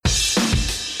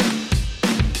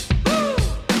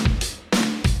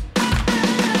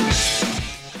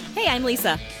I'm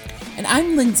Lisa. And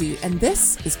I'm Lindsay, and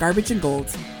this is Garbage and Gold.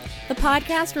 The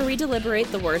podcast where we deliberate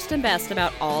the worst and best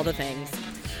about all the things.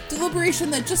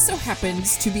 Deliberation that just so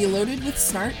happens to be loaded with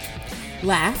snark,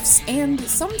 laughs, and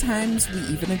sometimes we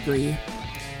even agree.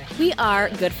 We are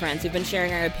good friends. We've been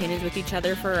sharing our opinions with each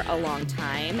other for a long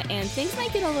time, and things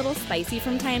might get a little spicy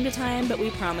from time to time, but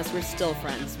we promise we're still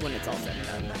friends when it's all said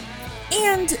and done.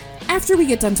 And after we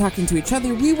get done talking to each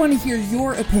other, we want to hear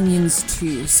your opinions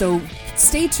too. So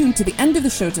stay tuned to the end of the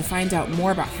show to find out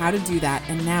more about how to do that.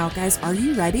 And now, guys, are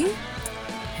you ready?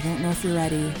 I don't know if you're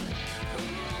ready,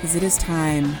 because it is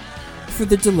time for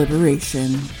the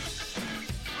deliberation.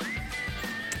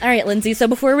 All right, Lindsay, so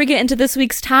before we get into this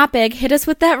week's topic, hit us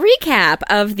with that recap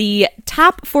of the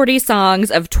top 40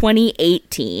 songs of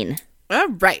 2018. All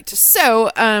right.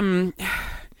 So,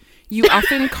 you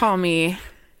often call me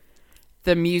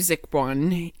the music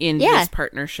one in this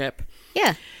partnership.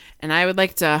 Yeah. And I would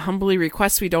like to humbly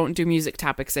request we don't do music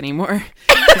topics anymore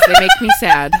because they make me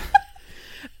sad.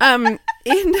 In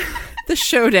the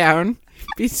showdown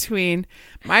between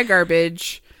My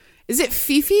Garbage, is it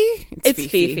Fifi? It's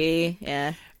Fifi,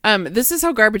 yeah. This is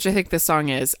how garbage I think this song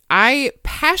is. I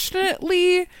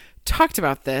passionately talked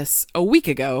about this a week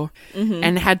ago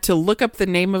and had to look up the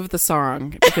name of the song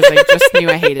because I just knew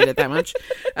I hated it that much.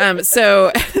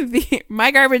 So My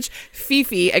Garbage,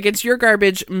 Fifi against Your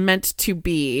Garbage, Meant to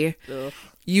Be. Ugh.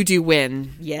 You do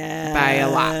win, by a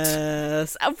lot.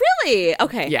 Oh, really?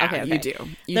 Okay. Yeah, okay. you do.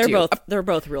 They're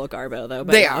both real garbo though.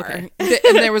 But they are. Okay.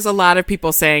 And there was a lot of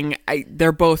people saying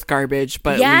they're both garbage,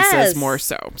 but Lisa's more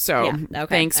so. So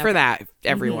thanks for that,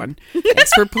 everyone.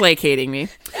 Thanks for placating me.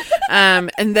 And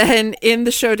then in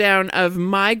the showdown of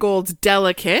My Gold,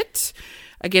 Delicate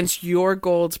against Your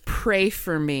Gold, Pray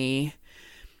for Me,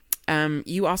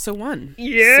 you also won.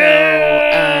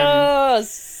 Yes.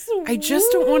 So, I just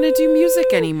don't want to do music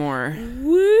anymore.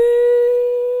 Woo!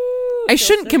 I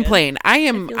shouldn't complain. I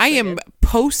am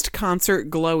post-concert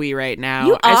glowy right now.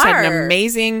 You I just had an are.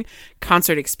 amazing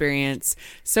concert experience.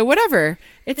 So whatever.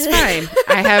 It's fine.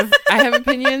 I have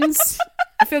opinions.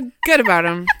 I feel good about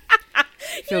them.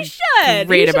 You should.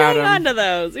 Great you should about hang them. on to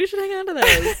those. You should hang on to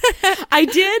those.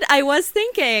 I was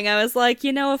thinking. I was like,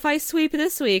 if I sweep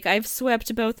this week, I've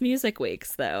swept both music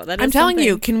weeks, though. That is I'm telling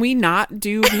you, something. can we not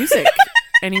do music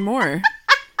anymore?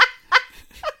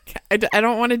 I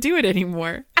don't want to do it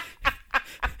anymore.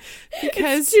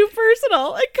 Because it's too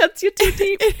personal. It cuts you too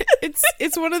deep.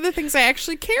 It's one of the things I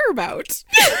actually care about.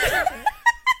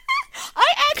 I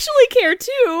actually care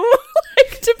too.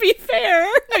 Like, to be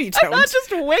fair. No, you don't. I'm not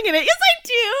just winging it. Yes, I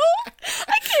do.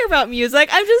 I care about music.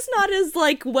 I'm just not as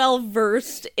well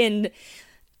versed in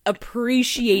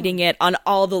appreciating it on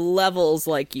all the levels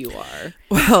like you are.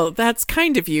 Well, that's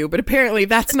kind of you, but apparently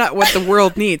that's not what the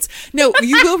world needs. No,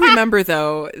 you will remember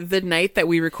though, the night that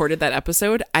we recorded that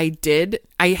episode, I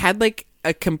had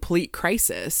a complete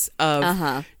crisis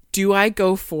of do I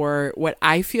go for what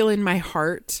I feel in my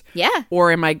heart? Yeah.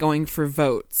 Or am I going for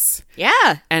votes?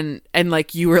 Yeah. And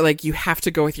you were like, you have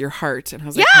to go with your heart. And I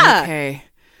was like, okay.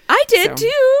 I did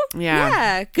too.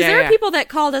 Yeah. Because there are people that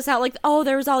called us out like, oh,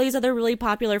 there was all these other really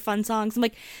popular fun songs. I'm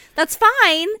like, that's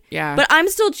fine. Yeah. But I'm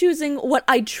still choosing what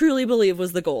I truly believe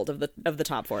was the gold of the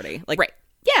top 40. Like, right.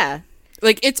 Yeah.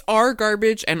 Like, it's our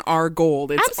garbage and our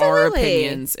gold. It's our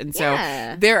opinions. And so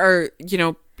there are,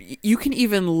 you can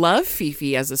even love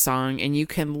Fifi as a song and you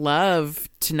can love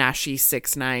Tinashe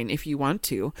 6ix9ine if you want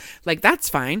to. Like, that's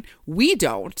fine. We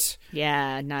don't.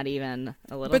 Yeah, not even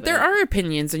a little But bit. there are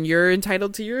opinions and you're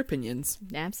entitled to your opinions.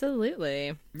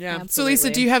 Absolutely. Yeah. Absolutely. So,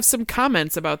 Lisa, do you have some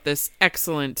comments about this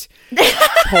excellent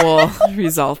poll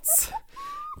results?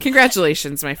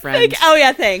 Congratulations, my friend.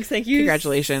 Thanks. Thank you.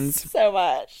 Congratulations. So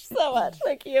much.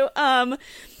 Thank you.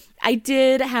 I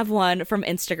did have one from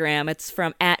Instagram. It's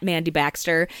from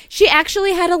 @MandyBaxter. She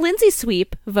actually had a Lindsay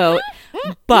sweep vote,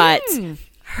 but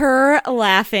her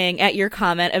laughing at your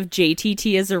comment of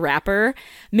JTT as a rapper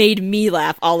made me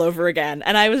laugh all over again.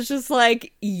 And I was just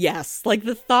like, yes, like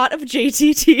the thought of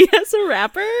JTT as a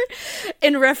rapper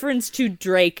in reference to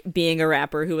Drake being a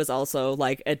rapper who was also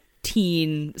like a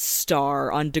teen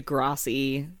star on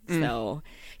Degrassi. So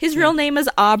his real name is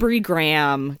Aubrey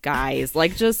Graham, guys.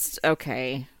 Like, just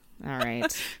okay. All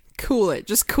right. Cool it.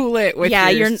 Just cool it with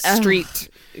your street.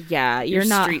 You're your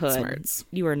not street hood. smarts.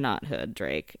 You are not hood,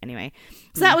 Drake. Anyway.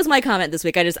 So that was my comment this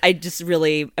week. I just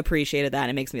really appreciated that.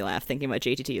 It makes me laugh thinking about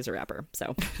JTT as a rapper.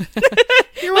 So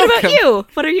You're what welcome. about you?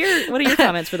 What are your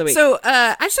comments for the week? So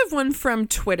I just have one from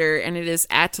Twitter, and it is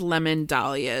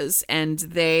 @LemonDahlias, and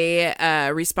they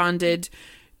responded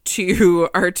to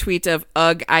our tweet of,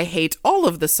 ugh, I hate all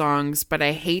of the songs, but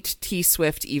I hate T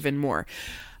Swift even more.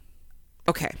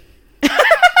 Okay.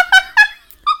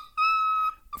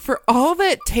 For all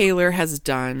that Taylor has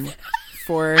done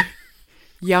for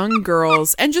young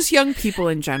girls and just young people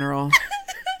in general,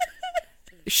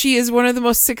 she is one of the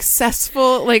most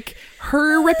successful, like,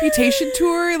 her Reputation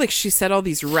tour, like, she set all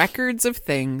these records of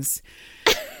things.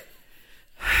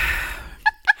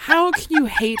 How can you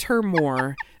hate her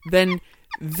more than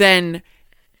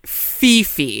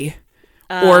Fifi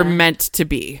or Meant to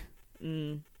Be?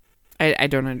 I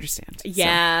don't understand.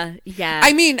 Yeah, yeah.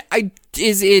 I mean,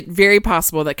 is it very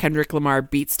possible that Kendrick Lamar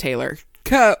beats Taylor?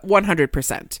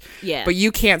 100%. Yeah. But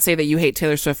you can't say that you hate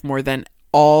Taylor Swift more than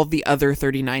all the other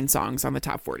 39 songs on the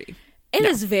top 40. It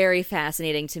is very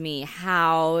fascinating to me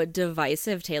how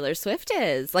divisive Taylor Swift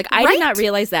is. Like, I did not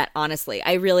realize that, honestly.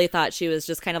 I really thought she was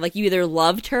just kind of like, you either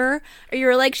loved her or you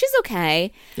were like, she's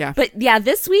okay. Yeah. But yeah,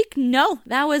 this week, no,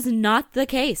 that was not the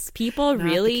case. People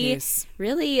really,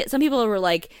 some people were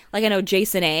like I know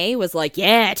Jason A was like,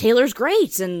 yeah, Taylor's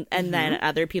great. And then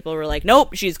other people were like,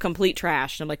 nope, she's complete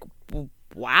trash. And I'm like,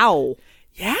 wow.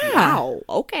 Yeah. Wow.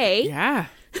 Okay. Yeah.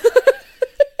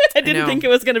 I didn't think it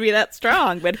was going to be that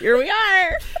strong, but here we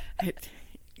are.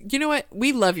 You know what?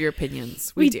 We love your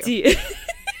opinions. We do. Especially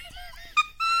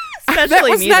that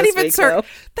was me not this even week, though.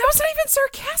 That was not even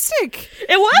sarcastic.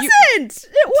 It wasn't.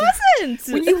 It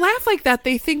wasn't. When you laugh like that,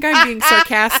 they think I'm being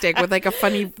sarcastic with like a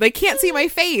funny. They can't see my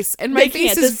face, and my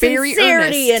face is very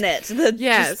sincerity earnest. in it.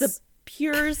 Just the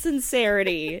pure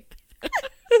sincerity.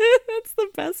 That's the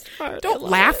best part. Don't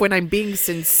laugh when I'm being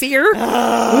sincere.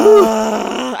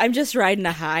 I'm just riding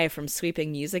a high from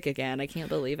sweeping music again. I can't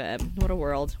believe it. What a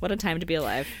world. What a time to be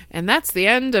alive. And that's the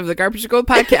end of the Garbage to Gold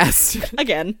podcast.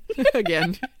 Again.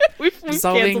 We've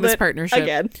dissolving this partnership.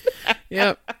 Again.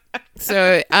 Yep.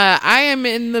 So I am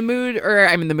in the mood.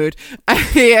 I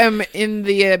am in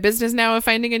the business now of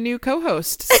finding a new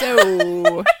co-host.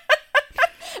 So...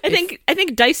 I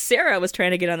think Dice Sarah was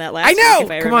trying to get on that last I know.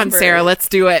 week, Come on, Sarah. Let's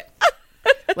do it.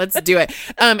 Let's do it.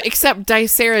 Except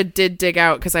Dice Sarah did dig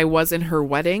out because I was in her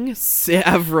wedding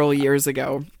several years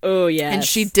ago. Oh yeah. And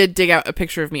she did dig out a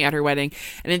picture of me at her wedding,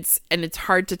 and it's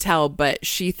hard to tell, but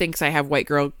she thinks I have white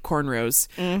girl cornrows.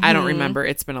 I don't remember.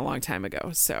 It's been a long time ago.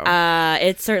 So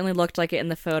it certainly looked like it in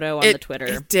the photo on the Twitter.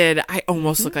 It did. I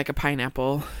almost looked like a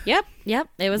pineapple. Yep.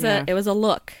 It was a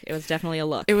look. It was definitely a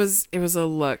look. It was a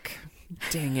look.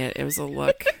 Dang it, it was a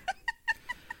look.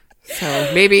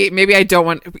 So maybe I don't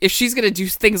want, if she's gonna do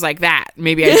things like that,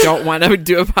 maybe I don't want to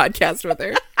do a podcast with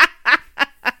her.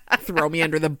 Throw me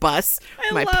under the bus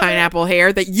with my pineapple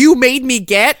hair that you made me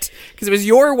get because it was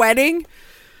your wedding.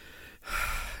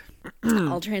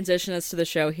 I'll transition us to the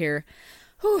show here.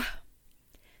 Whew.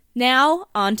 Now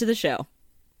on to the show.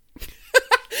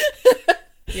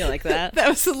 You like that? That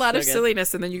was a lot of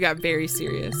silliness, and then you got very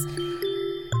serious.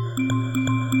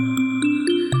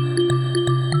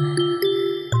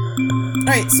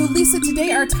 All right, so Lisa,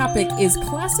 today our topic is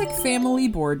classic family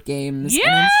board games. Yes!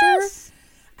 And I'm sure,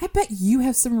 I bet you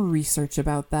have some research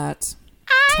about that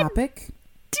topic.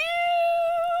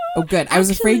 Oh, good. I was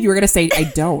afraid you were going to say I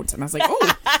don't. And I was like,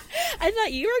 oh. I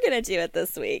thought you were going to do it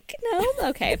this week. No?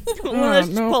 Okay. Let's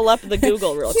pull up the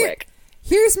Google real quick.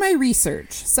 Here's my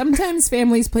research. Sometimes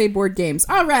families play board games.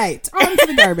 All right, on to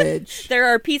the garbage. There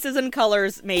are pieces and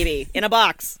colors, maybe, in a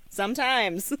box.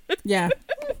 Sometimes. Yeah,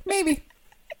 maybe.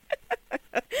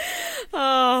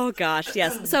 Oh, gosh,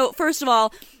 yes. So, first of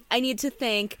all, I need to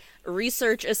thank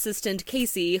research assistant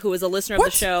Casey, who is a listener of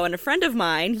the show and a friend of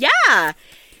mine. Yeah.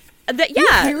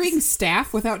 You're hiring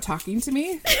staff without talking to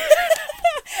me?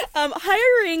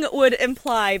 Hiring would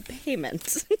imply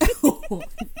payment.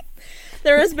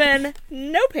 There has been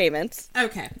no payment.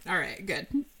 Okay. All right. Good.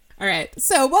 All right.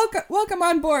 So welcome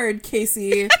on board,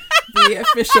 Casey, the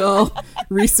official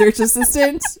research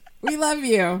assistant. We love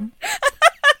you.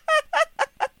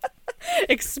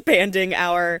 Expanding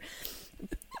our,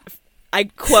 I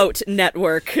quote,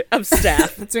 network of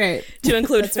staff. That's right. To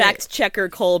include fact checker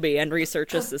Colby and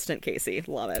research assistant Casey.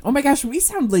 Love it. Oh my gosh, we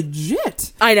sound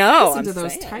legit. I know. Listen to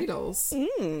those titles.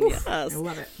 Yes. I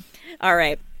love it. All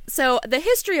right. So the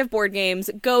history of board games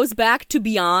goes back to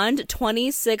beyond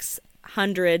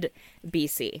 2600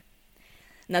 BC.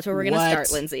 And that's where we're going to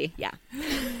start, Lindsay. Yeah.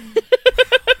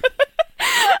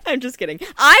 I'm just kidding.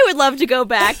 I would love to go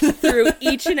back through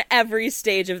each and every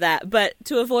stage of that, but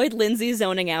to avoid Lindsay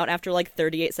zoning out after like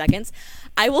 38 seconds,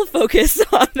 I will focus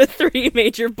on the three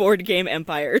major board game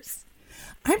empires.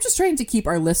 I'm just trying to keep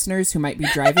our listeners who might be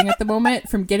driving at the moment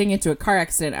from getting into a car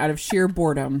accident out of sheer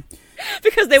boredom.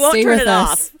 Because they won't turn it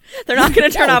off. They're not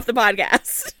going to turn off the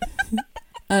podcast.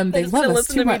 They love us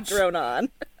too much. Drone on.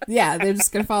 Yeah, they're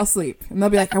just going to fall asleep. And they'll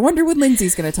be like, I wonder when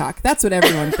Lindsay's going to talk. That's what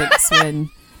everyone thinks when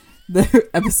the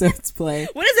episodes play.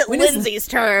 When is it Lindsay's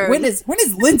turn? When is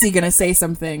Lindsay gonna say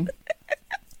something?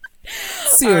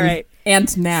 Soon. All right.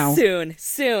 And now. Soon.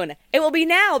 It will be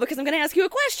now because I'm going to ask you a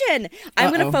question.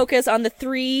 I'm going to focus on the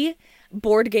 3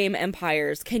 board game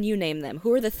empires. Can you name them?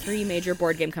 Who are the 3 major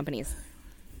board game companies?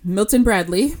 Milton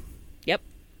Bradley. Yep.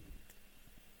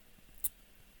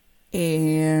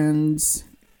 And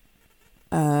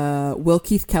Will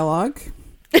Keith Kellogg.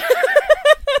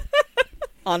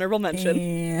 Honorable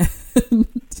mention.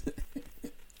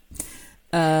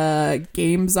 And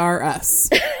Games Are Us.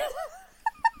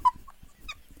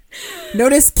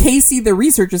 Notice Casey, the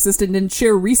research assistant, didn't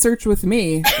share research with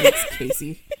me. It's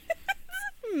Casey.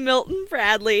 Milton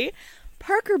Bradley,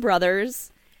 Parker Brothers,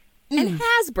 and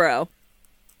Hasbro.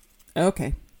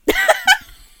 Okay. Your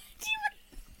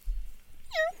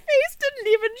face didn't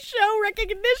even show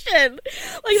recognition.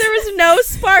 Like there was no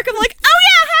spark of like, oh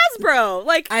yeah, Hasbro.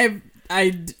 Like I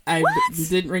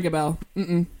didn't ring a bell.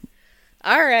 Mm-mm.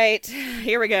 All right,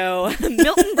 here we go.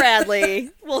 Milton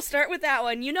Bradley. We'll start with that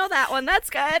one. You know that one. That's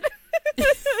good.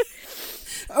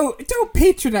 Oh, don't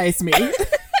patronize me. I have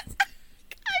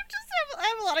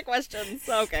a lot of questions.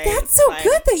 Okay. That's so fine.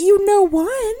 good that you know one.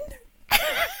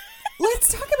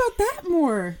 Let's talk about that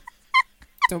more.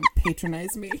 Don't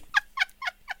patronize me.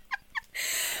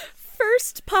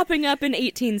 First popping up in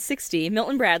 1860,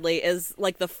 Milton Bradley is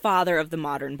like the father of the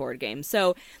modern board game.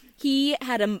 So he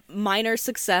had a minor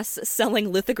success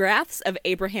selling lithographs of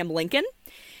Abraham Lincoln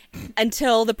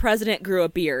until the president grew a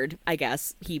beard, I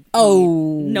guess. He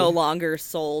no longer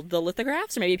sold the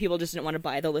lithographs, or maybe people just didn't want to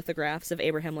buy the lithographs of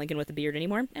Abraham Lincoln with a beard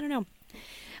anymore. I don't know.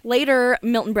 Later,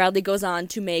 Milton Bradley goes on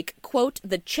to make, quote,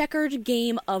 The Checkered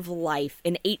Game of Life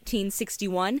in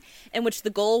 1861, in which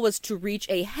the goal was to reach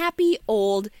a happy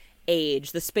old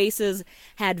age. The spaces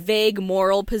had vague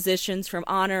moral positions from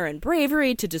honor and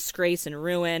bravery to disgrace and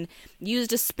ruin,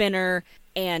 used a spinner,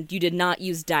 and you did not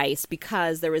use dice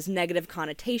because there was negative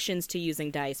connotations to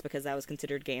using dice because that was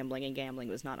considered gambling, and gambling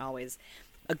was not always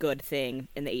a good thing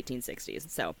in the 1860s.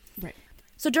 So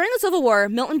during the Civil War,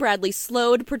 Milton Bradley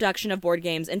slowed production of board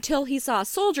games until he saw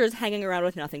soldiers hanging around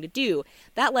with nothing to do.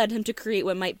 That led him to create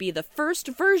what might be the first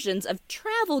versions of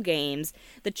travel games,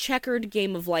 the Checkered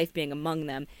Game of Life being among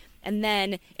them. And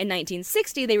then in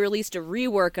 1960, they released a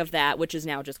rework of that, which is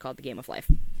now just called the Game of Life.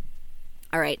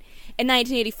 All right. In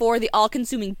 1984, the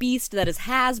all-consuming beast that is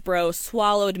Hasbro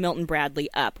swallowed Milton Bradley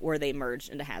up, where they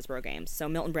merged into Hasbro Games. So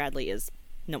Milton Bradley is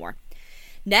no more.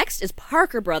 Next is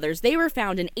Parker Brothers. They were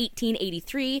founded in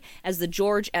 1883 as the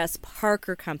George S.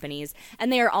 Parker Companies,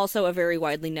 and they are also a very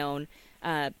widely known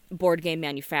board game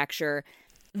manufacturer.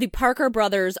 The Parker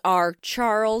Brothers are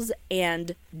Charles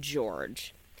and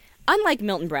George. Unlike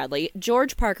Milton Bradley,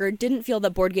 George Parker didn't feel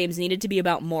that board games needed to be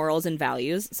about morals and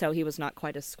values, so he was not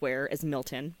quite as square as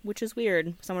Milton, which is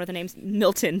weird. Someone with the name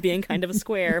Milton being kind of a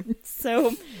square.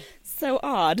 So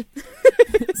odd.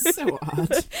 So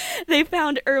odd. They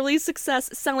found early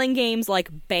success selling games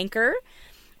like Banker,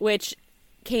 which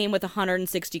came with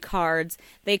 160 cards.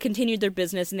 They continued their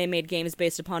business and they made games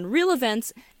based upon real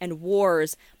events and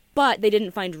wars, but they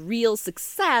didn't find real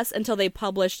success until they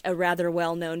published a rather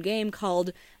well-known game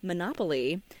called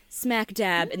Monopoly, smack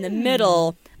dab in the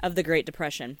middle of the Great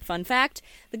Depression. Fun fact,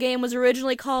 the game was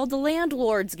originally called The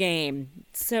Landlord's Game.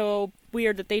 So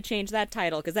weird that they changed that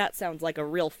title, because that sounds like a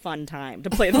real fun time to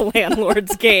play the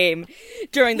Landlord's Game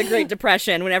during the Great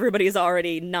Depression when everybody's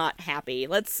already not happy.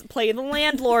 Let's play the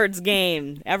Landlord's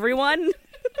Game, everyone.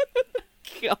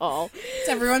 Y'all. It's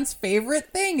everyone's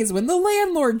favorite thing is when the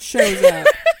landlord shows up.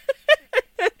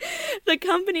 The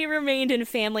company remained in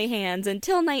family hands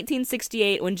until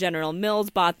 1968 when General Mills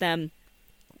bought them.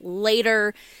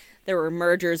 Later, there were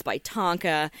mergers by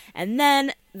Tonka, and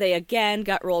then they again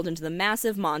got rolled into the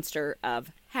massive monster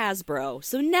of Hasbro.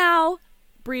 So now,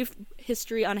 brief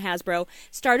history on Hasbro,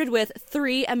 started with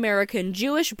 3 American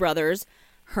Jewish brothers,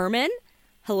 Herman,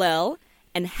 Hillel,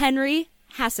 and Henry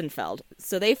Hassenfeld.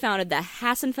 So they founded the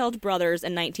Hassenfeld Brothers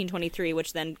in 1923,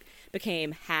 which then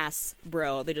became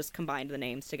Hasbro. They just combined the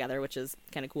names together, which is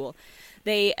kind of cool.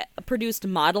 They produced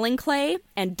modeling clay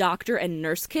and doctor and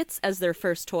nurse kits as their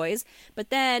first toys, but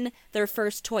then their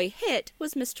first toy hit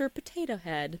was Mr. Potato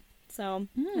Head. So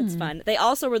it's fun. They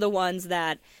also were the ones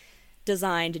that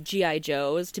designed G.I.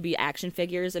 Joes to be action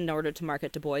figures in order to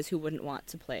market to boys who wouldn't want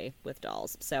to play with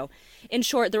dolls. So, in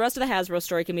short, the rest of the Hasbro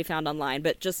story can be found online,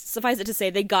 but just suffice it to say,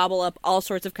 they gobble up all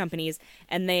sorts of companies,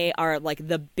 and they are like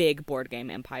the big board game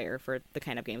empire for the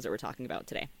kind of games that we're talking about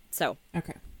today. So,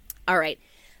 Okay. all right,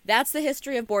 that's the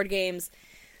history of board games.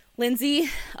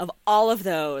 Lindsay, of all of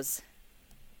those,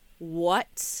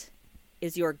 what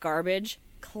is your garbage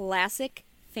classic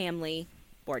family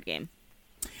board game?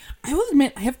 I will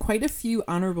admit, I have quite a few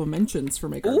honorable mentions for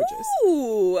my garbages.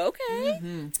 Ooh,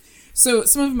 okay. So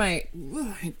some of my...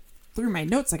 I threw my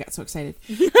notes, I got so excited.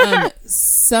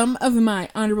 Some of my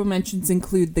honorable mentions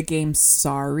include the game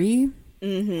Sorry.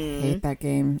 Hate that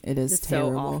game. It is It's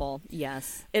terrible. so awful.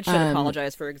 Yes. It should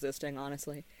apologize for existing,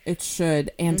 honestly. It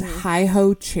should. And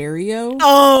Hi-Ho Cherry-O.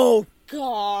 Oh,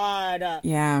 God.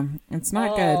 Yeah, it's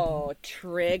not good. Oh,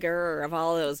 trigger of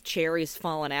all those cherries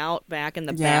falling out back in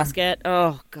the Yeah. basket.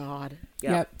 Oh, God.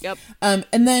 Yep. And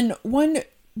then one,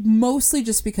 mostly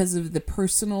just because of the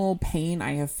personal pain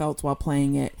I have felt while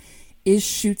playing it, is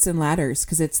Chutes and Ladders,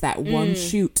 because it's that one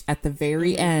chute at the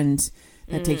very end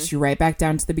that takes you right back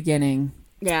down to the beginning.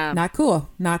 Yeah. Not cool.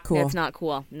 Not cool. It's not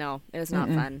cool. No, it is not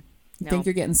fun. You No, think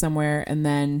you're getting somewhere, and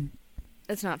then...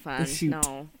 it's not fun. shoot.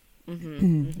 No.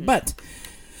 But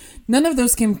none of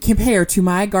those can compare to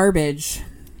my garbage,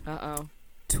 Uh-oh.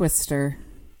 Twister.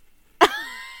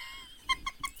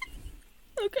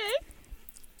 Okay.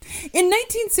 In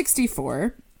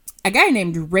 1964, a guy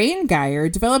named Rain Geyer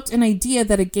developed an idea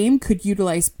that a game could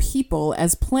utilize people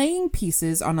as playing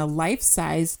pieces on a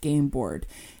life-size game board.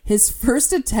 His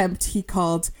first attempt he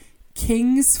called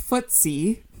King's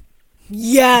Footsie.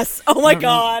 Yes. Oh, my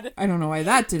God. I don't know why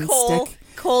that didn't Cole, stick.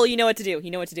 Cole, you know what to do. You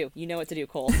know what to do. You know what to do,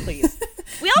 Cole, please.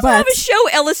 We also But- have a show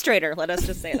illustrator. Let us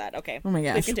just say that. Okay. Oh my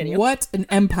Please gosh, continue. what an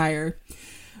empire.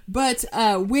 But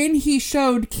when he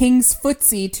showed King's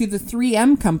Footsie to the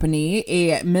 3M Company,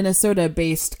 a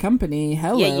Minnesota-based company,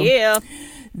 Yeah.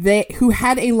 who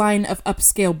had a line of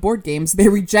upscale board games, they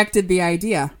rejected the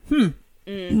idea.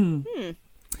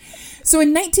 So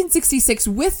in 1966,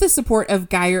 with the support of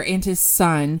Geyer and his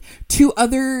son, two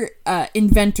other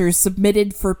inventors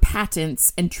submitted for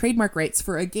patents and trademark rights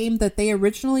for a game that they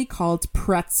originally called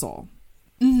Pretzel.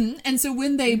 And so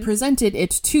when they presented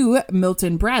it to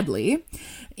Milton Bradley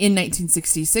in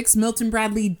 1966, Milton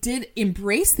Bradley did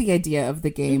embrace the idea of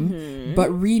the game, but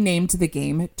renamed the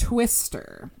game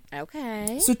Twister.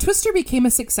 Okay. So Twister became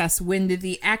a success when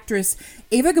the actress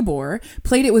Ava Gabor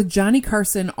played it with Johnny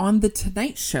Carson on The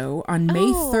Tonight Show on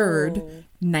May 3rd,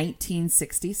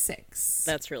 1966.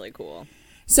 That's really cool.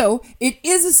 So it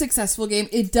is a successful game.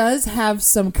 It does have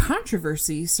some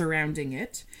controversy surrounding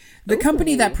it. The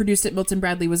company that produced it, Milton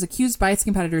Bradley, was accused by its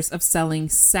competitors of selling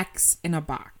sex in a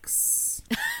box.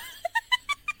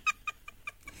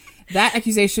 That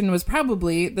accusation was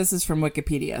probably, this is from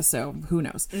Wikipedia, so who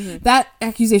knows. That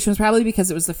accusation was probably because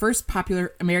it was the first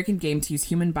popular American game to use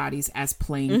human bodies as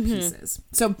playing pieces.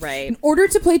 So Right. in order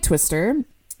to play Twister,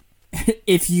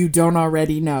 if you don't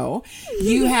already know,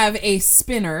 you have a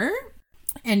spinner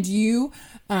and you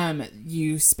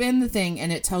spin the thing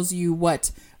and it tells you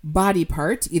what body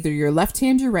part, either your left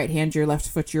hand, your right hand, your left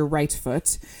foot, your right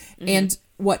foot, and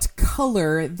what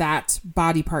color that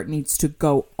body part needs to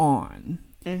go on.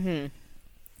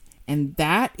 And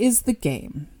that is the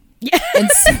game. Yeah. And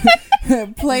so,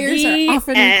 players The are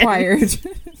often end. required,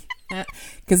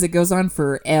 because it goes on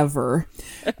forever.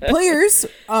 Players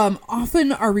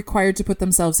often are required to put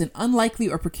themselves in unlikely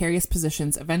or precarious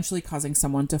positions, eventually causing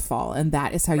someone to fall. And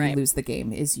that is how you Right. lose the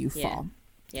game, is you Yeah. fall.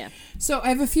 Yeah. So I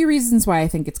have a few reasons why I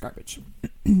think it's garbage.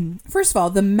 First of all,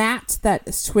 the mat that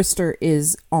Twister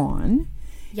is on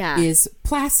Yeah. is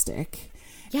plastic.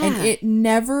 Yeah. And it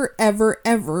never, ever,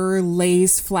 ever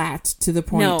lays flat to the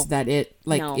point No. that it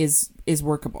No. is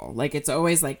workable. Like, it's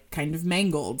always like kind of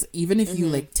mangled, even if you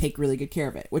like take really good care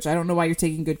of it, which I don't know why you're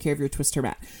taking good care of your Twister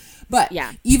mat. But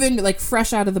Yeah. even like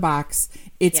fresh out of the box,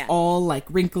 it's Yeah. all like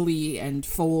wrinkly and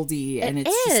foldy, and It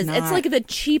it's just is. not, It's like the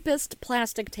cheapest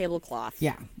plastic tablecloth.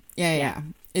 yeah.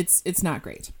 It's not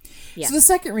great. Yeah. So the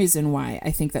second reason why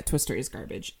I think that Twister is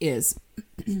garbage is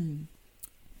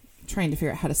trying to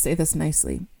figure out how to say this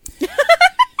nicely.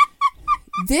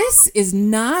 This is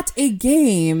not a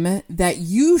game that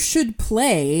you should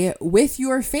play with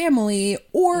your family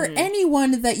or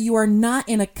anyone that you are not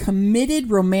in a committed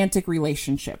romantic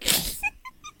relationship with.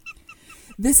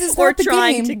 This is Or not the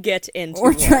trying game, to get into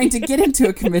or one. trying to get into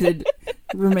a committed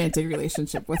romantic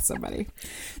relationship with somebody.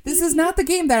 This is not the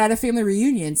game that at a family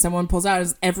reunion someone pulls out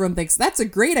as everyone thinks that's a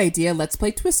great idea, let's play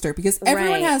Twister, because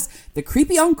everyone Right. has the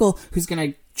creepy uncle who's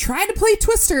going to try to play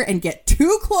Twister and get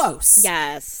too close.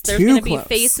 Yes. There's Too going to be close.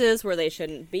 faces where they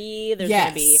shouldn't be. There's going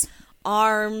to be Yes.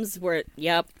 arms where,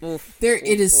 yep. Oof. There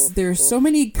are so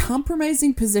many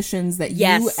compromising positions that you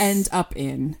Yes. end up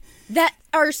in. That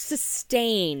are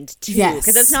sustained, too. Yes.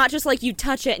 Because it's not just like you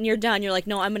touch it and you're done. You're like,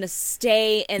 no, I'm going to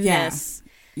stay in Yeah. this.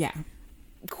 Yeah.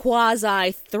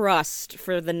 quasi thrust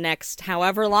for the next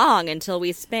however long until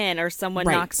we spin or someone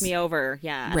Right. knocks me over.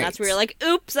 Yeah. And Right. that's where you're like,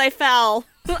 oops, I fell.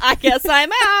 I guess I'm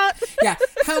out. Yeah.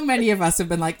 How many of us have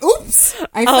been like, oops,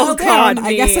 I Oh, fell God, down.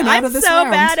 I guess I'm out of this so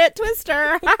round. bad at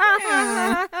Twister.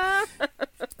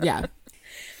 Yeah.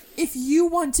 If you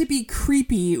want to be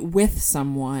creepy with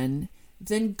someone,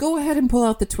 then go ahead and pull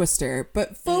out the Twister.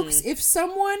 But folks, if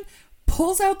someone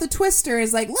pulls out the Twister,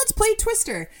 is like, let's play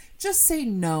Twister, just say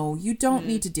no. You don't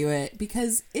need to do it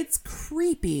because it's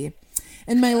creepy.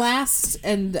 And my last,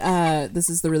 and this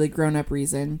is the really grown-up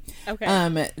reason.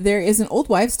 Okay. There is an old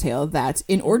wives' tale that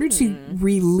in order to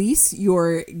release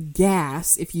your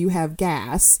gas, if you have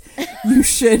gas, you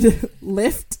should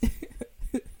lift.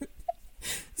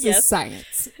 This Yes. is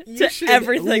science. You To should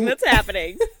everything that's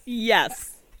happening. Yes.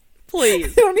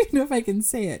 Please. I don't even know if I can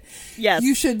say it. Yes.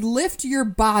 You should lift your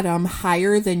bottom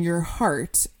higher than your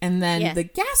heart, and then Yeah. the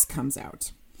gas comes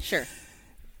out. Sure.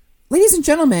 Ladies and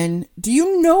gentlemen, do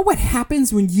you know what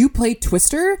happens when you play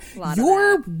Twister? Lot of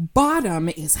Your bottom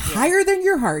is higher than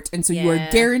your heart, and so you are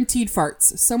Yeah. guaranteed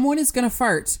farts. Someone is going to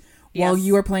fart while Yes.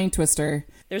 you are playing Twister.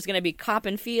 There's going to be cop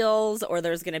and feels, or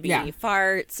there's going to be Yeah.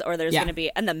 farts, or there's Yeah. going to be,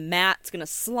 and the mat's going to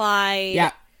slide.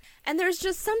 Yeah. And there's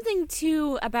just something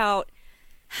too about,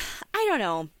 I don't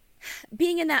know,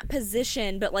 being in that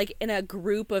position, but like in a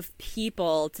group of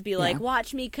people to be like, Yeah.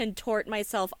 watch me contort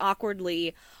myself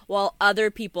awkwardly while other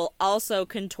people also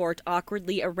contort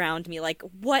awkwardly around me. Like,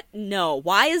 what? No.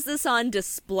 Why is this on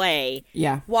display?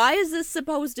 Yeah. Why is this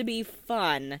supposed to be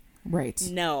fun? Right.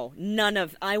 No,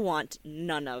 I want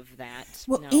none of that.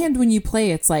 Well, No. and when you play,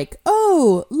 it's like,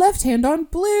 oh, left hand on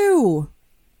blue,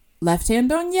 left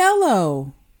hand on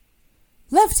yellow,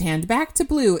 left hand back to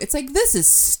blue. It's like, this is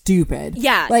stupid.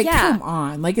 Yeah, Like, yeah. come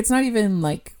on. Like, it's not even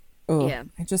like, oh, Yeah.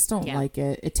 I just don't Yeah. like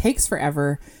it. It takes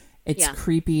forever. It's Yeah.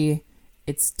 creepy.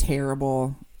 It's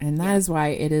terrible. And that is why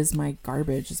it is my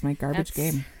garbage. It's my garbage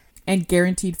That's- game. And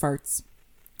guaranteed farts.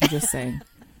 I'm just saying.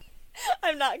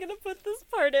 I'm not gonna put this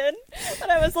part in, but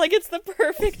I was like, it's the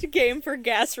perfect game for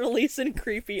gas release and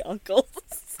creepy uncles.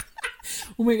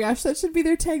 Oh my gosh, that should be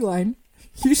their tagline.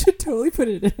 You should totally put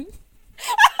it in.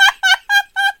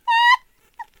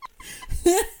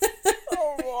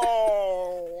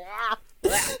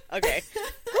 Okay.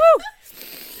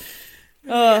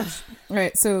 Woo! All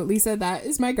right, so Lisa, that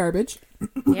is my garbage.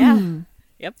 Yeah.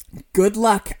 Yep. Good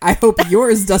luck. I hope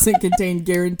yours doesn't contain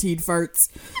guaranteed farts.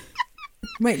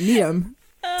 Might need them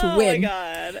to Oh win. my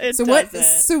god. It So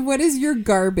doesn't. what is your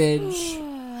garbage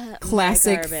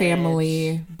classic garbage.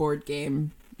 family board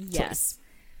game? Yes.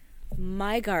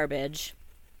 My garbage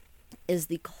is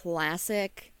the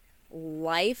classic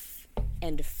life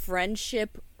and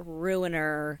friendship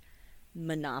ruiner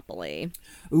Monopoly.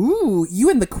 choice? Ooh, you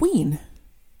and the Queen.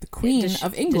 The Queen Does she-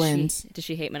 of England. Does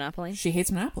she hate Monopoly? She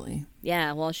hates Monopoly.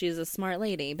 Yeah, well, she's a smart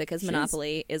lady because She is.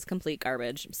 Monopoly is complete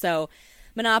garbage. So,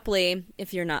 Monopoly,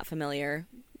 if you're not familiar,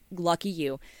 lucky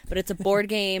you. But it's a board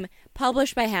game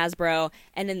published by Hasbro,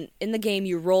 and in the game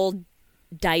you roll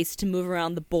dice to move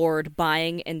around the board,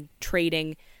 buying and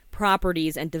trading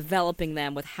properties and developing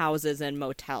them with houses and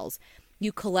motels.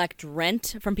 You collect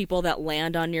rent from people that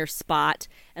land on your spot,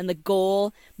 and the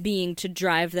goal being to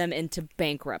drive them into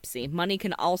bankruptcy. Money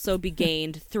can also be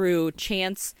gained through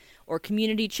chance or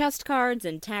community chest cards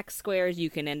and tax squares. You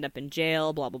can end up in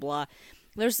jail, blah, blah, blah.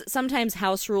 There's sometimes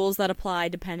house rules that apply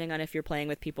depending on if you're playing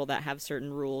with people that have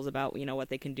certain rules about, what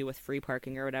they can do with free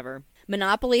parking or whatever.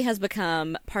 Monopoly has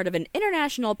become part of an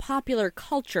international popular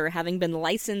culture, having been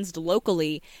licensed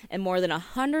locally in more than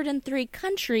 103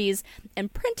 countries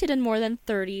and printed in more than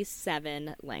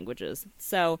 37 languages.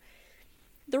 So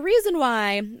the reason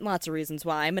why, lots of reasons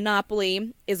why,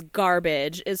 Monopoly is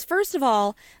garbage is, first of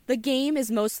all, the game is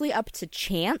mostly up to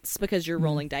chance because you're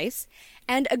rolling dice,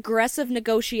 and aggressive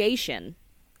negotiation.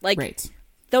 Like, Right.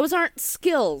 those aren't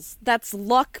skills. That's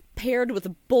luck paired with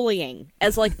bullying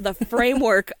as, like, the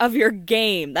framework of your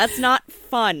game. That's not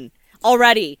fun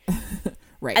already.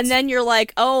 Right. And then you're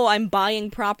like, oh, I'm buying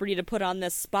property to put on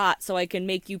this spot so I can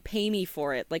make you pay me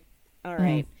for it. Like, all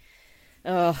right.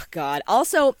 Oh, God.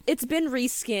 Also, it's been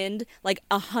reskinned like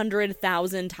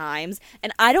 100,000 times,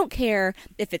 and I don't care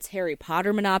if it's Harry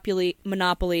Potter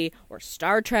Monopoly, or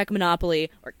Star Trek Monopoly,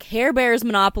 or Care Bears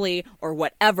Monopoly, or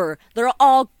whatever. They're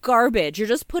all garbage. You're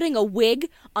just putting a wig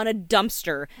on a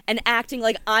dumpster and acting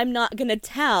like I'm not gonna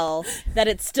tell that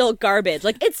it's still garbage.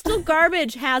 Like, it's still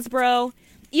garbage, Hasbro.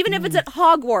 Even if it's at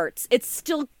Hogwarts, it's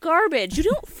still garbage. You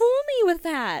don't fool me with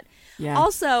that. Yeah.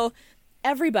 Also,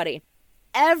 everybody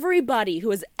who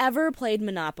has ever played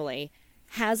Monopoly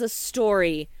has a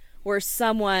story where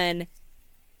someone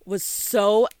was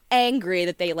so angry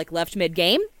that they left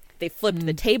mid-game, they flipped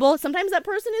the table. Sometimes that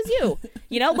person is you.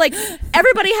 You know, like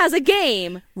everybody has a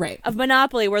game of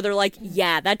Monopoly where they're like,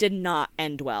 yeah, that did not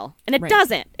end well. And it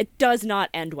doesn't. It does not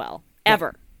end well.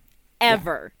 Ever.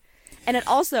 Ever. Yeah. And it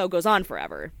also goes on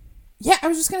forever. Yeah, I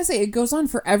was just going to say, it goes on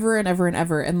forever and ever and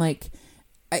ever. And like,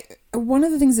 one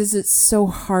of the things is it's so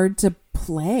hard to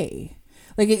play.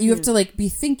 Like, you have to, like, be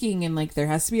thinking, and, like, there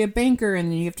has to be a banker, and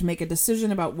then you have to make a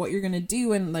decision about what you're going to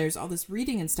do, and there's all this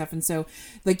reading and stuff. And so,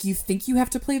 like, you think you have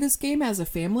to play this game as a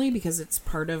family because it's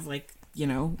part of, like, you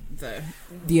know,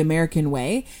 the American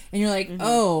way. And you're like,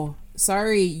 oh,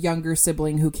 sorry, younger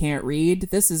sibling who can't read.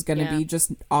 This is going to be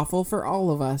just awful for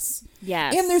all of us.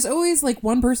 Yes. And there's always, like,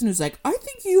 one person who's like, I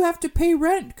think you have to pay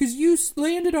rent because you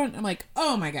landed on... I'm like,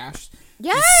 oh, my gosh.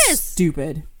 Yes!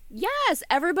 Stupid. Yes,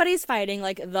 everybody's fighting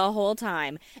like the whole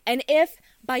time. And if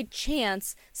by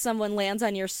chance someone lands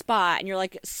on your spot and you're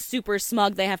like super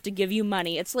smug, they have to give you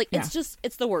money. It's like,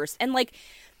 it's the worst. And like,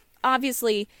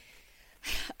 obviously,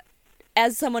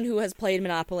 as someone who has played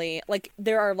Monopoly, like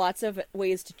there are lots of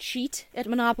ways to cheat at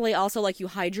Monopoly. Also, like you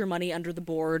hide your money under the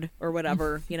board or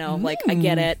whatever, you know, like I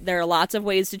get it. There are lots of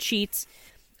ways to cheat.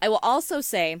 I will also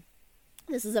say,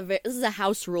 this is a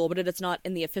house rule, but it's not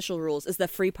in the official rules, is the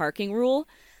free parking rule.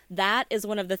 That is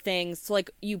one of the things, so like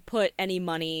you put any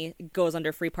money goes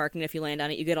under free parking. If you land on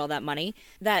it, you get all that money.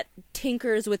 That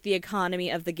tinkers with the economy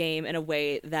of the game in a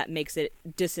way that makes it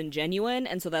disingenuine.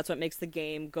 And so that's what makes the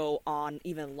game go on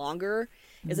even longer,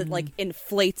 is it like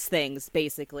inflates things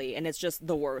basically. And it's just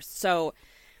the worst. So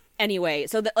anyway,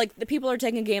 so that like the people are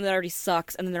taking a game that already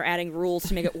sucks and then they're adding rules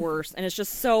to make it worse. And it's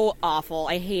just so awful.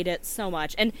 I hate it so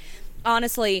much. And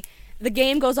honestly, the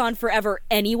game goes on forever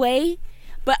anyway.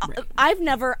 But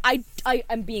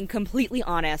I'm being completely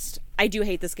honest. I do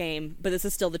hate this game, but this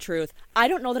is still the truth. I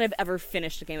don't know that I've ever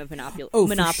finished a game of Monopoly.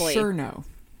 For sure no.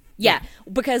 Yeah,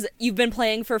 because you've been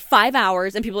playing for 5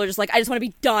 hours and people are just like, I just want to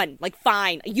be done. Like,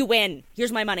 fine, you win.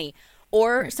 Here's my money.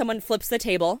 Or someone flips the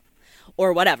table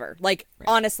or whatever. Like,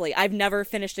 honestly, I've never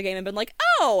finished a game and been like,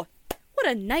 oh, what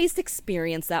a nice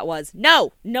experience that was.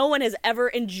 No one has ever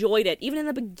enjoyed it, even in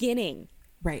the beginning.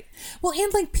 Right. Well,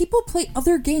 and like people play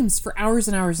other games for hours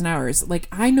and hours and hours. Like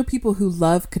I know people who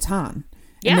love Catan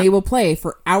and they will play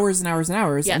for hours and hours and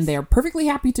hours and they're perfectly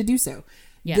happy to do so.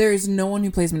 Yeah. There's no one who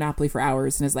plays Monopoly for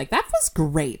hours and is like, that was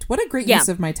great. What a great use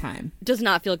of my time. Does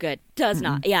not feel good. Does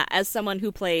not. Yeah. As someone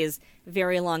who plays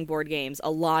very long board games a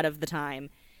lot of the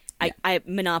time,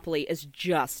 Monopoly is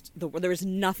just there is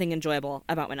nothing enjoyable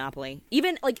about Monopoly.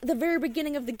 Even like the very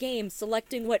beginning of the game,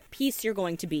 selecting what piece you're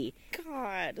going to be.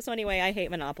 God. So anyway, I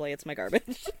hate Monopoly. It's my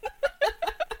garbage.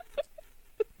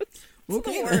 It's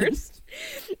the worst.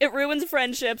 It ruins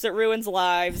friendships. It ruins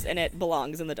lives, and it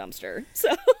belongs in the dumpster. So.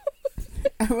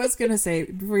 I was gonna say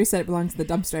before you said it belongs to the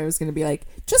dumpster, I was gonna be like,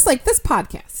 just like this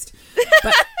podcast.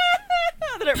 But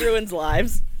that it ruins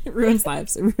lives. It ruins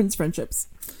lives. It ruins friendships.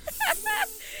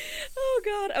 Oh,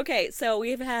 God. Okay, so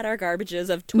we've had our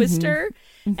garbages of Twister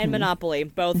and Monopoly,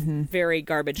 both very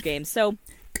garbage games. So,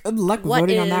 good luck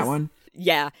voting on that one.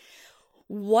 Yeah.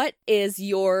 What is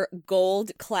your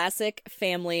gold classic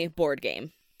family board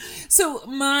game? So,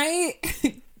 my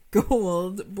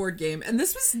gold board game, and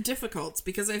this was difficult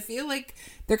because I feel like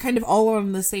they're kind of all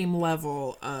on the same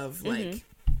level of like,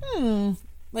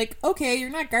 like, okay,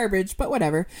 you're not garbage, but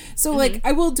whatever. So, like,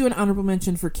 I will do an honorable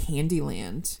mention for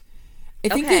Candyland. I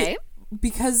think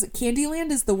because Candyland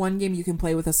is the one game you can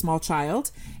play with a small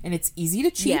child, and it's easy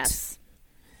to cheat. Yes.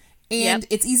 And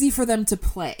it's easy for them to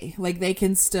play. Like, they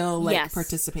can still, like,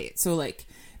 participate. So, like,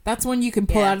 that's one you can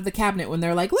pull out of the cabinet when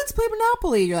they're like, let's play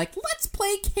Monopoly. You're like, let's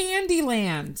play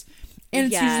Candyland.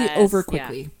 And it's usually over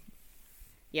quickly.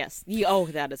 Yeah. Yes. Oh,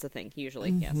 that is a thing,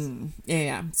 usually. Yes.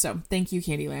 Yeah. So, thank you,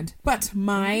 Candyland. But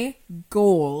my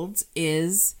gold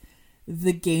is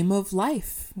The Game of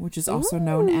Life, which is also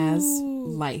known as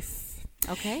Life.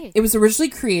 Okay. It was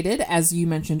originally created, as you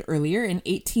mentioned earlier, in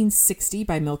 1860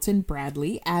 by Milton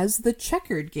Bradley as the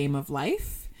checkered game of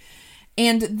life.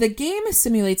 And the game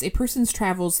simulates a person's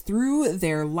travels through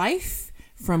their life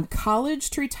from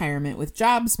college to retirement with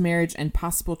jobs, marriage, and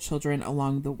possible children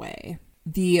along the way.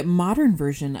 The modern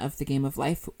version of The Game of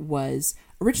Life was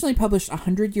originally published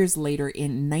 100 years later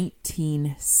in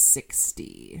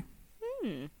 1960.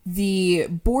 The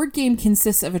board game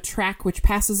consists of a track which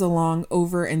passes along,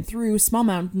 over, and through small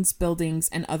mountains, buildings,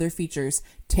 and other features.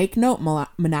 Take note,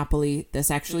 Monopoly.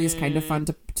 This actually is kind of fun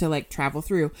to like travel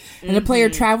through. And the player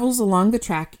travels along the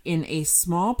track in a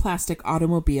small plastic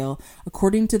automobile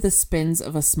according to the spins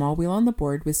of a small wheel on the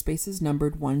board with spaces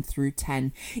numbered 1 through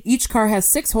 10. Each car has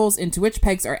 6 holes into which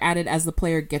pegs are added as the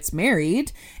player gets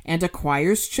married and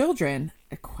acquires children.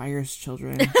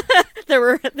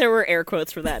 There were air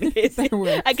quotes for that.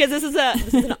 Because this is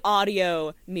an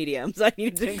audio medium, so I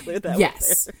needed to include that.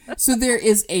 Yes. So there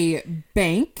is a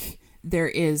bank. There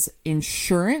is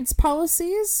insurance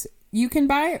policies you can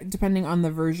buy depending on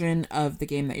the version of the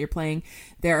game that you're playing.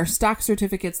 There are stock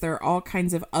certificates. There are all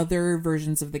kinds of other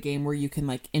versions of the game where you can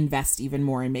like invest even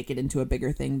more and make it into a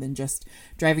bigger thing than just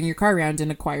driving your car around and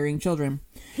acquiring children.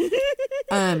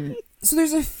 So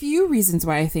there's a few reasons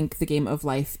why I think the Game of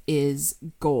Life is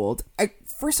gold.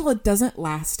 First of all, it doesn't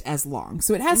last as long.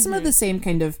 So it has some of the same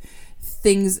kind of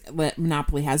things that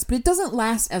Monopoly has, but it doesn't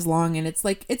last as long, and it's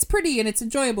like, it's pretty and it's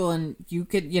enjoyable, and you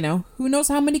could, who knows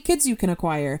how many kids you can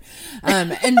acquire.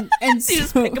 And you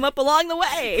just pick them up along the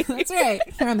way. That's right.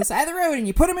 You're on the side of the road and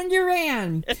you put them in your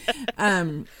van.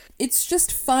 It's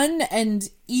just fun and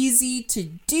easy to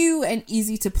do and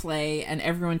easy to play, and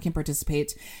everyone can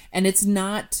participate. And it's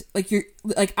not like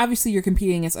obviously you're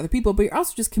competing against other people, but you're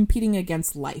also just competing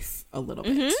against life a little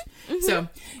bit. So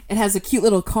it has a cute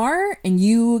little car, and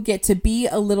you get to be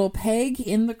a little peg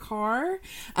in the car.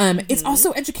 It's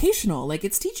also educational. Like,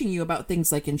 it's teaching you about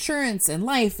things like insurance and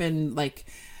life, and like,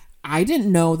 I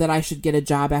didn't know that I should get a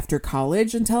job after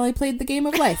college until I played the Game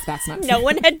of Life. That's not true. No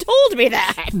one had told me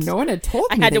that. No one had told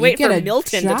me. I had to wait for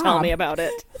Milton job. to tell me about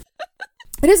it.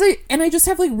 It is and I just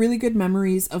have like really good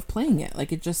memories of playing it.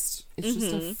 Like, it's just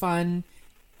a fun,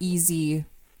 easy,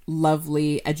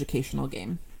 lovely educational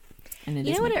game. And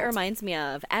you know what it reminds me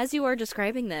of? As you were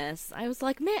describing this, I was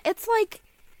like, man, it's like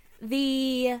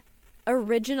the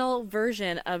original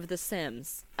version of The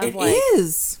Sims. It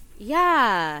is.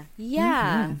 Yeah.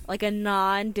 Like a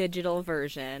non-digital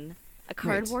version, a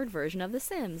cardboard version of The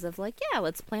Sims, of like, yeah,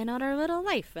 let's plan out our little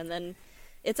life, and then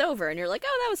it's over, and you're like,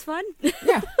 oh, that was fun.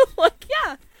 Yeah. Like,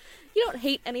 yeah. You don't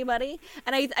hate anybody.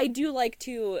 And I do like,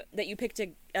 too, that you picked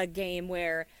a game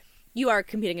where you are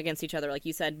competing against each other, like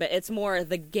you said, but it's more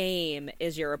the game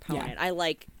is your opponent.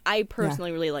 Yeah. I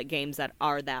personally really like games that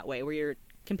are that way, where you're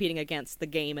competing against the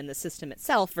game and the system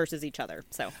itself versus each other.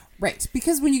 So right,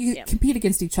 because when you compete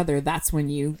against each other, that's when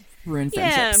you ruin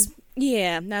friendships.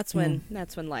 Yeah, that's when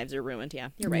lives are ruined. Yeah,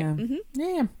 you're right.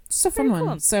 Yeah, just a fun one.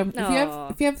 Cool. So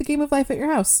if you have the Game of Life at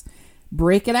your house,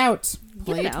 break it out,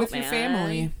 play it with your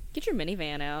family. Get your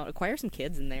minivan out, acquire some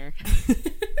kids in there.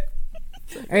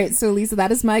 All right, so Lisa, that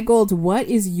is my gold. What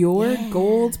is your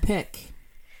gold pick?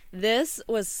 This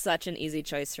was such an easy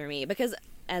choice for me because,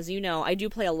 as you know, I do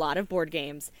play a lot of board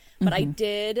games, but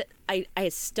I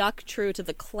stuck true to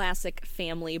the classic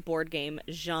family board game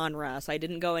genre, so I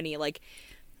didn't go any, like,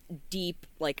 deep,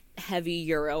 like, heavy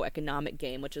Euro economic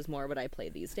game, which is more what I play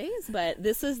these days, but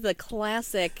this is the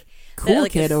classic... Cool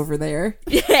kid over there.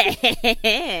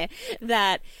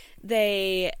 That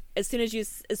they... As soon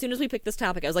as we picked this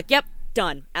topic, I was like, yep,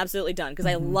 done. Absolutely done. Because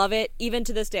I love it, even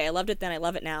to this day. I loved it then, I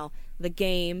love it now. The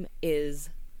game is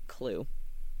Clue.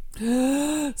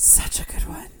 Such a good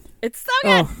one. It's so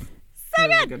good. So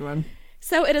good. A good one.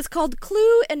 So it is called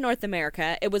Clue in North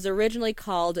America. It was originally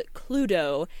called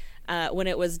Cluedo when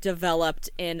it was developed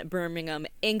in Birmingham,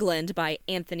 England by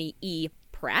Anthony E.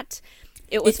 Pratt.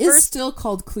 It is still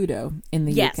called Cluedo in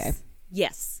the UK.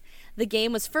 Yes. The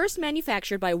game was first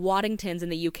manufactured by Waddingtons in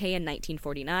the UK in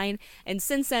 1949, and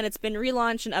since then it's been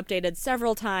relaunched and updated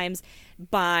several times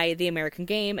by the American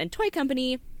game and toy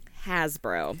company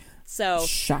Hasbro. So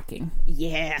shocking.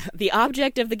 Yeah. The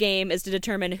object of the game is to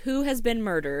determine who has been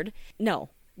murdered. No.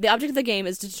 The object of the game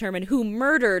is to determine who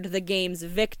murdered the game's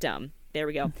victim. There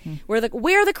we go. Where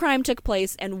the crime took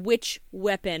place and which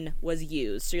weapon was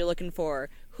used. So you're looking for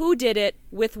who did it,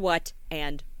 with what,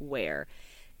 and where.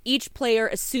 Each player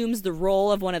assumes the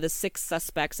role of one of the 6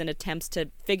 suspects and attempts to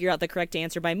figure out the correct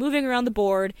answer by moving around the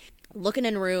board, looking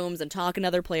in rooms, and talking to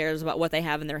other players about what they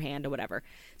have in their hand or whatever.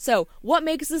 So, what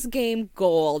makes this game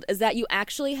gold is that you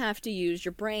actually have to use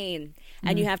your brain,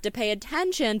 and you have to pay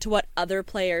attention to what other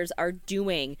players are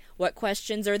doing. What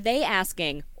questions are they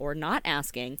asking or not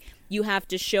asking? You have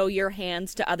to show your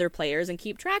hands to other players and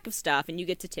keep track of stuff, and you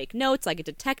get to take notes like a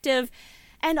detective.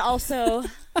 And also,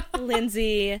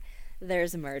 Lindsay...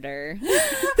 There's murder.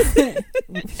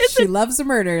 She loves a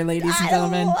murder, ladies and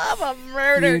gentlemen. I love a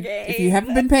murder game. If you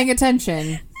haven't been paying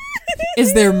attention,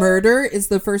 is there murder? Is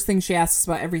the first thing she asks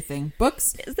about everything.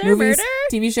 Books, is there movies, murder?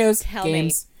 TV shows,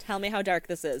 games. Tell me how dark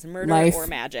this is. Murder life. Or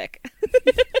magic?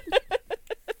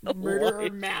 Murder or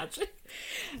magic?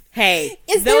 Hey.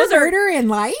 Is there murder in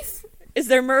life? Is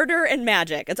there murder and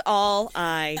magic? It's all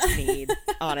I need,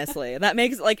 honestly. That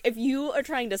makes, like, if you are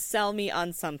trying to sell me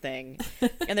on something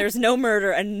and there's no murder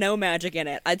and no magic in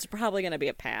it, it's probably going to be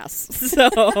a pass.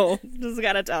 So, just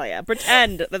gotta tell you.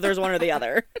 Pretend that there's one or the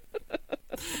other.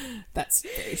 That's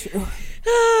very true.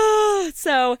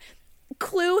 So,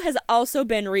 Clue has also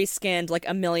been reskinned like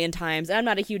a million times, and I'm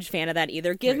not a huge fan of that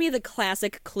either. Give me the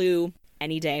classic Clue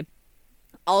any day.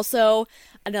 Also,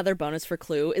 another bonus for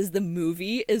Clue is the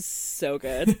movie is so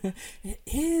good. It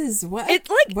is. What? It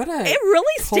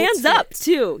really stands up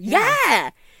too. Yeah.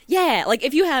 Like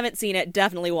if you haven't seen it,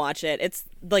 definitely watch it. It's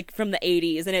like from the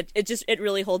 80s, and it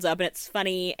really holds up, and it's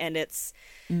funny, and it's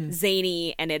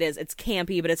zany, and it's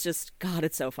campy, but it's just, God,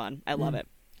 it's so fun. I love it.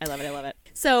 I love it.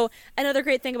 So another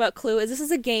great thing about Clue is this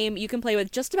is a game you can play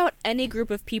with just about any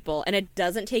group of people, and it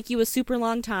doesn't take you a super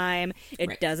long time.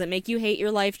 It doesn't make you hate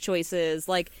your life choices.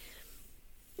 Like,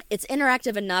 it's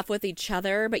interactive enough with each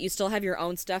other, but you still have your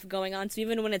own stuff going on. So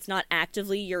even when it's not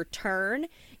actively your turn,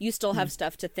 you still have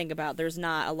stuff to think about. There's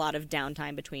not a lot of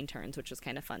downtime between turns, which is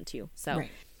kind of fun too. So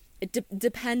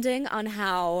depending on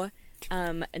how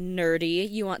nerdy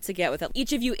you want to get with it,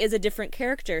 each of you is a different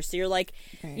character. So you're like,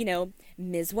 you know,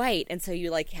 Ms. White, and so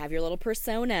you like have your little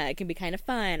persona. It can be kind of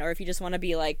fun. Or if you just want to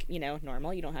be like, you know,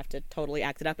 normal, you don't have to totally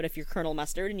act it up. But if you're Colonel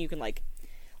Mustard and you can like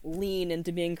lean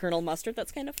into being Colonel Mustard,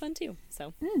 that's kind of fun too.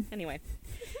 So anyway,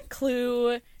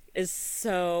 Clue is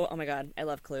so, oh my God, I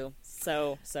love Clue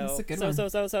so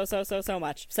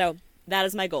much. So that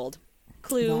is my gold.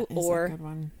 Clue or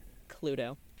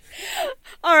Cluedo.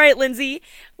 All right, Lindsay,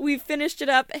 we've finished it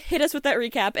up. Hit us with that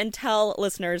recap and tell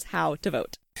listeners how to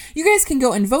vote. You guys can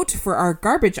go and vote for our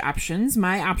garbage options,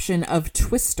 my option of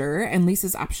Twister and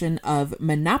Lisa's option of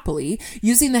Monopoly,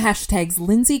 using the hashtags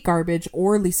Lindsay Garbage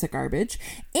or Lisa Garbage.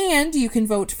 And you can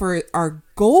vote for our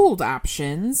gold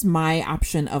options, my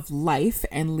option of Life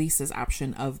and Lisa's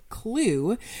option of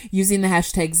Clue, using the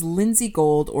hashtags Lindsay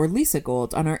Gold or Lisa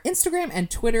Gold on our Instagram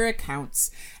and Twitter accounts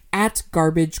at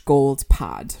Garbage Gold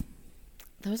Pod.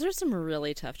 Those are some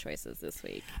really tough choices this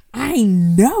week. I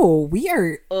know. We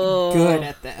are good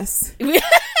at this.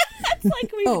 It's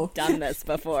like we've done this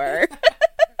before.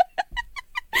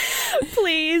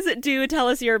 Please do tell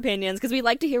us your opinions, because we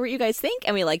like to hear what you guys think,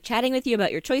 and we like chatting with you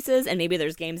about your choices, and maybe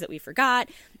there's games that we forgot.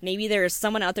 Maybe there's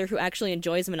someone out there who actually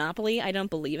enjoys Monopoly. I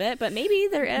don't believe it, but maybe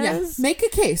there is. Yeah. Make a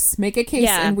case,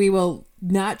 and we will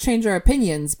not change our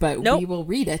opinions, but we will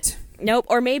read it. Nope.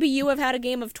 Or maybe you have had a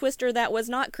game of Twister that was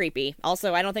not creepy.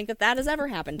 Also, I don't think that has ever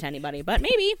happened to anybody, but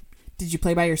maybe. Did you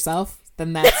play by yourself?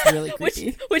 Then that's really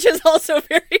creepy. which is also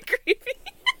very creepy.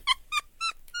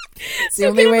 It's the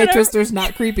only way Twister's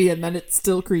not creepy, and then it's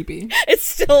still creepy. It's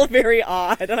still very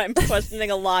odd, and I'm questioning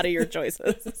a lot of your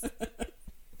choices.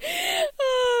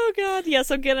 Oh, God. Yeah,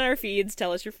 so get on our feeds.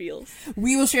 Tell us your feels.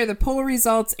 We will share the poll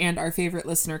results and our favorite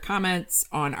listener comments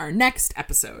on our next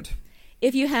episode.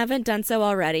 If you haven't done so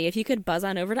already, if you could buzz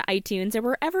on over to iTunes or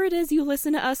wherever it is you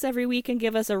listen to us every week and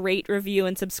give us a rate, review,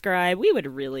 and subscribe, we would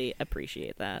really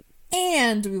appreciate that.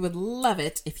 And we would love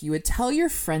it if you would tell your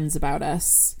friends about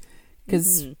us,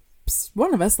 because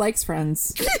one of us likes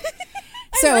friends.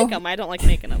 I like them. I don't like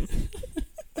making them.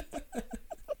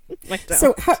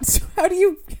 So how do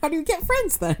you get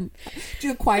friends then? Do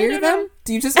you acquire them? Know.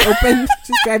 Do you just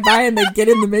drive by and they get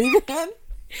in the minivan?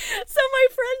 So my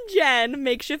friend Jen,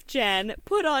 Makeshift Jen,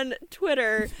 put on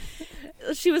Twitter,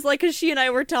 she was like, because she and I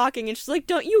were talking, and she's like,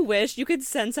 don't you wish you could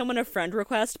send someone a friend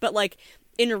request, but like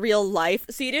in real life,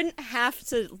 so you didn't have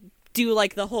to do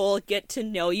like the whole get to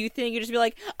know you thing. You just be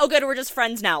like, oh good, we're just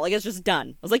friends now, like it's just done.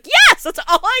 I was like, yes, that's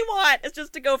all I want. It's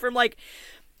just to go from like,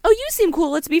 oh, you seem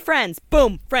cool, let's be friends,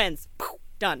 boom, friends,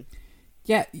 done.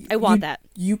 Yeah, I want that.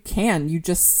 You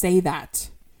just say that.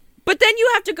 But then you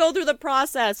have to go through the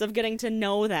process of getting to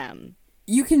know them.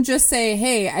 You can just say,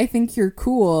 hey, I think you're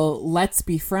cool, let's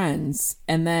be friends,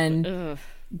 and then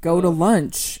go to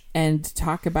lunch and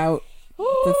talk about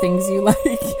the things you like.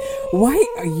 Why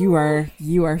you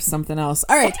are something else.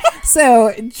 All right.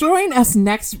 So join us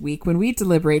next week when we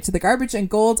deliberate to the garbage and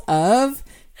gold of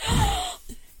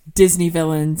Disney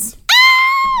villains.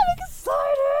 I'm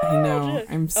excited. I know.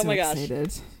 I'm so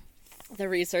excited. The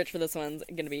research for this one's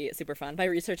going to be super fun. By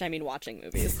research, I mean watching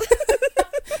movies.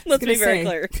 Let's be very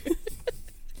clear.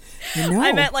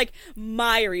 I meant like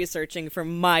my researching for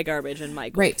my garbage and my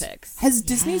gold picks. Has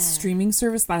Disney's streaming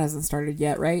service, that hasn't started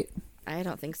yet, right? I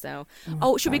don't think so.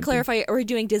 Oh, should we clarify? Are we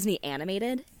doing Disney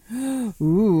animated?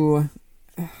 Ooh.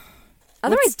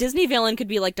 Otherwise, Disney villain could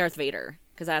be like Darth Vader,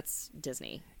 because that's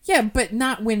Disney. Yeah, but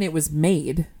not when it was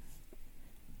made.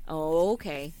 Oh,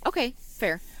 okay. Okay,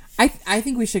 fair. I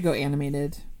think we should go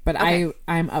animated, but okay.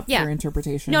 I'm up for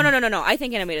interpretation. No. I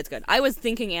think animated's good. I was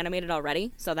thinking animated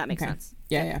already, so that makes sense.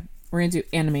 Yeah. We're going to do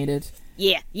animated.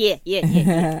 Yeah.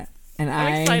 And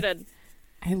I'm excited.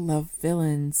 I love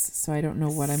villains, so I don't know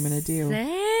what I'm going to do.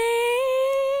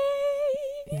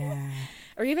 Yeah.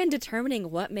 Or even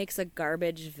determining what makes a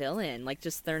garbage villain. Like,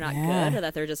 just they're not good, or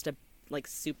that they're just a like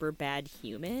super bad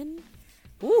human.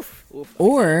 Oof.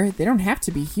 Or they don't have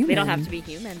to be human. They don't have to be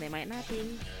human. They might not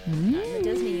be. Not in the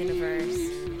Disney universe.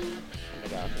 Oh my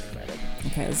god, I'm excited.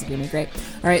 Okay, this is going to be great.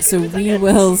 All right, so we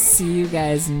will see you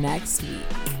guys next week.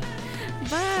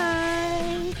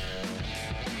 Bye.